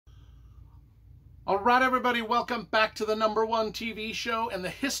All right, everybody, welcome back to the #1 TV show in the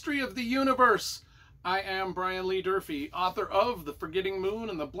history of the universe. I am Brian Lee Durfee, author of The Forgetting Moon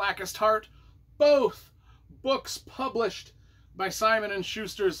and The Blackest Heart, both books published by Simon &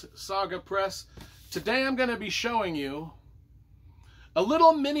 Schuster's Saga Press. Today I'm going to be showing you a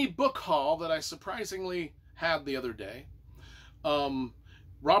little mini book haul that I surprisingly had the other day.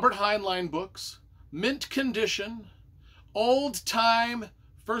 Robert Heinlein books, mint condition, old-time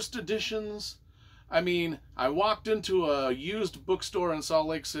first editions. I mean, I walked into a used bookstore in Salt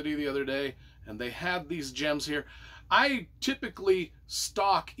Lake City the other day, and they had these gems here. I typically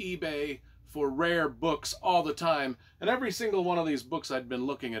stalk eBay for rare books all the time, and every single one of these books I'd been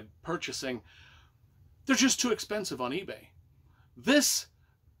looking at purchasing, they're just too expensive on eBay. This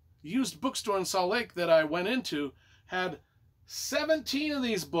used bookstore in Salt Lake that I went into had 17 of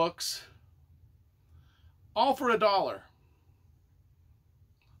these books, all for $1.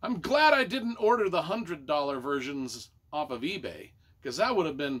 I'm glad I didn't order the $100 versions off of eBay, because that would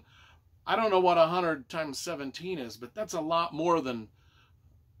have been, I don't know what 100 times 17 is, but that's a lot more than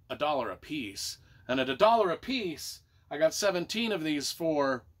 $1 a piece. And at $1 a piece, I got 17 of these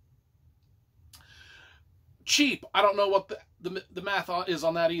for cheap. I don't know what the math is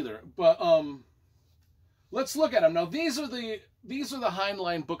on that either. But let's look at them. Now, these are the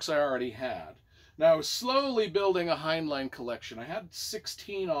Heinlein books I already had. Now, I was slowly building a Heinlein collection. I had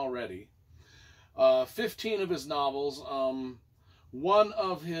 16 already. 15 of his novels. One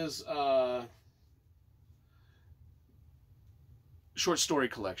of his short story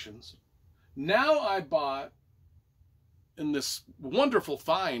collections. Now I bought, in this wonderful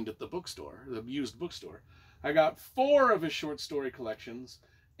find at the bookstore, the used bookstore, I got 4 of his short story collections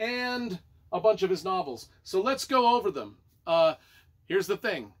and a bunch of his novels. So let's go over them. Here's the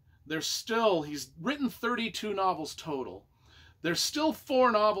thing. He's written 32 novels total. There's still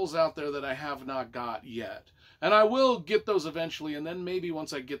 4 novels out there that I have not got yet. And I will get those eventually, and then maybe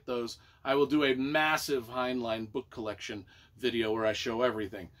once I get those, I will do a massive Heinlein book collection video where I show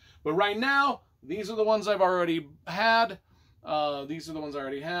everything. But right now, these are the ones I've already had.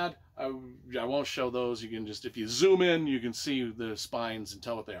 I won't show those. You can just, if you zoom in, you can see the spines and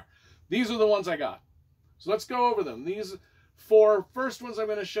tell what they are. These are the ones I got. So let's go over them. These 4 first ones I'm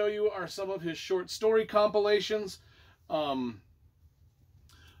going to show you are some of his short story compilations. They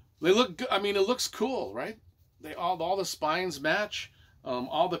look good. I mean, it looks cool, right? All the spines match.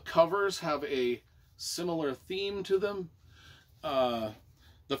 All the covers have a similar theme to them.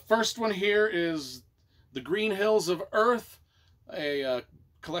 The first one here is The Green Hills of Earth, a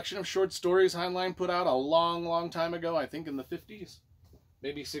collection of short stories Heinlein put out a long, long time ago, I think in the 50s,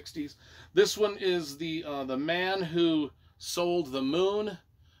 maybe 60s. This one is the Man Who Sold the Moon.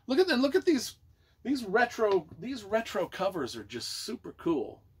 Look at them. Look at these retro covers are just super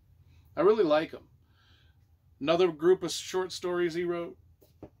cool. I really like them. Another group of short stories he wrote.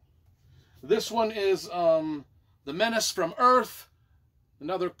 This one is The Menace from Earth.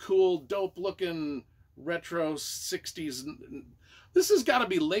 Another cool, dope-looking retro 60s. This has got to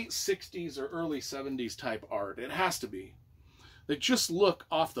be late 60s or early 70s type art. It has to be. They just look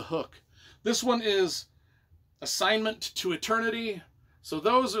off the hook. This one is Assignment to Eternity. So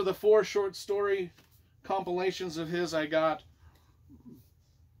those are the 4 short story compilations of his I got.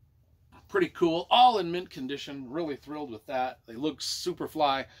 Pretty cool. All in mint condition. Really thrilled with that. They look super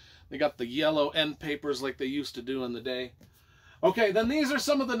fly. They got the yellow end papers like they used to do in the day. Okay, then these are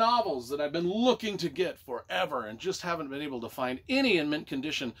some of the novels that I've been looking to get forever and just haven't been able to find any in mint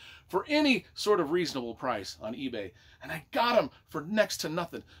condition for any sort of reasonable price on eBay. And I got them for next to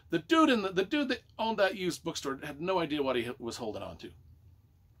nothing. The dude that owned that used bookstore had no idea what he was holding on to.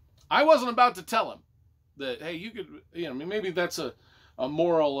 I wasn't about to tell him that, hey, you could, maybe that's a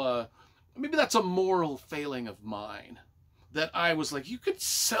moral, maybe that's a moral failing of mine. That I was like, you could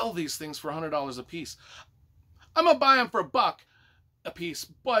sell these things for $100 a piece. I'm gonna buy them for $1 a piece,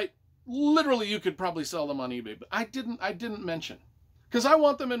 but literally you could probably sell them on eBay. But I didn't mention, because I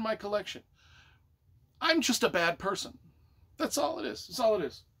want them in my collection. I'm just a bad person. That's all it is. That's all it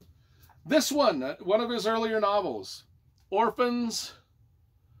is. This one of his earlier novels, Orphans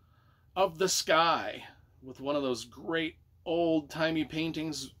of the Sky, with one of those great old-timey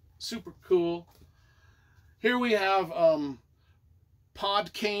paintings, super cool. Here we have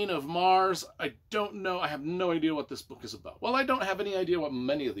Podcane of Mars. I don't know. I have no idea what this book is about. Well, I don't have any idea what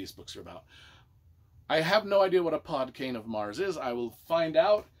many of these books are about. I have no idea what a Podcane of Mars is. I will find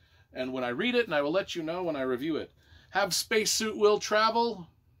out, and when I read it, and I will let you know when I review it. Have Spacesuit Will Travel.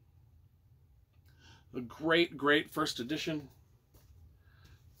 A great, great first edition.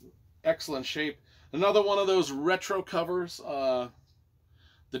 Excellent shape. Another one of those retro covers.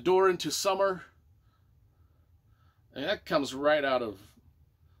 The Door into Summer. And that comes right out of...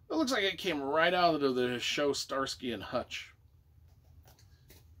 It looks like it came right out of the show Starsky and Hutch.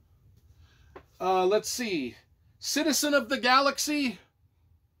 Let's see. Citizen of the Galaxy.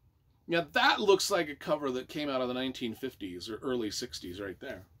 Yeah, that looks like a cover that came out of the 1950s or early 60s right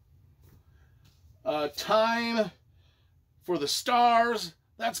there. Time for the Stars.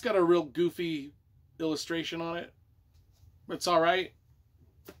 That's got a real goofy illustration on it. It's all right.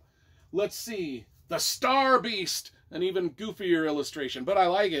 Let's see. The Star Beast. An even goofier illustration, but I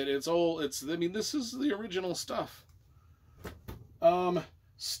like it. It's old. I mean, this is the original stuff.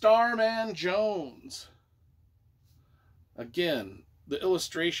 Starman Jones. Again, the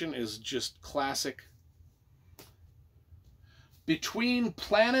illustration is just classic. Between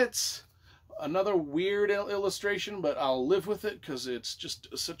Planets. Another weird illustration, but I'll live with it because it's just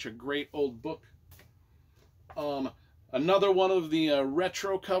such a great old book. Another one of the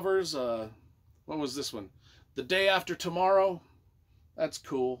retro covers. What was this one? The Day After Tomorrow. That's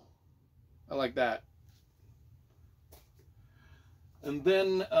cool. I like that. And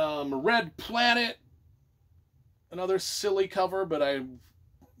then Red Planet. Another silly cover, but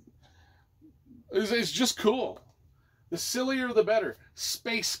it's just cool. The sillier the better.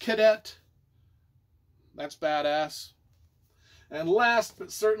 Space Cadet. That's badass. And last,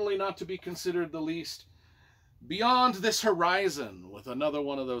 but certainly not to be considered the least, Beyond This Horizon, with another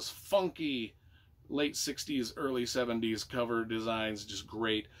one of those funky late 60s, early 70s cover designs. Just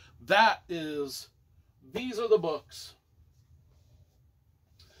great. These are the books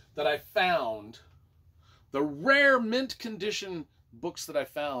that I found. The rare mint condition books that I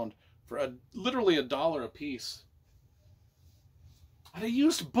found for literally $1 a piece. At a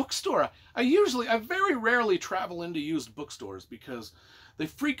used bookstore. I very rarely travel into used bookstores because they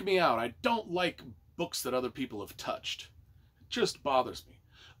freak me out. I don't like books that other people have touched. It just bothers me.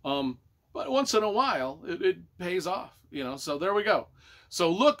 But once in a while, it pays off, you know, so there we go. So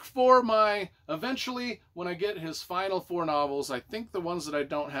look for eventually, when I get his final 4 novels, I think the ones that I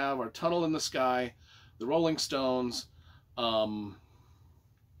don't have are Tunnel in the Sky, The Rolling Stones, I'm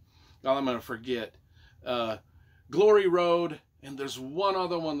going to forget, Glory Road, and there's one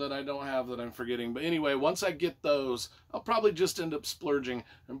other one that I don't have that I'm forgetting. But anyway, once I get those, I'll probably just end up splurging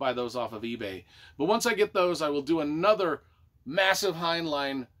and buy those off of eBay. But once I get those, I will do another massive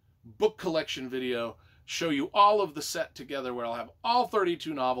Heinlein book collection video, show you all of the set together, where I'll have all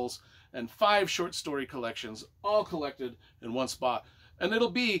 32 novels and 5 short story collections all collected in one spot. And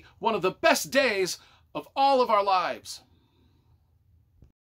it'll be one of the best days of all of our lives.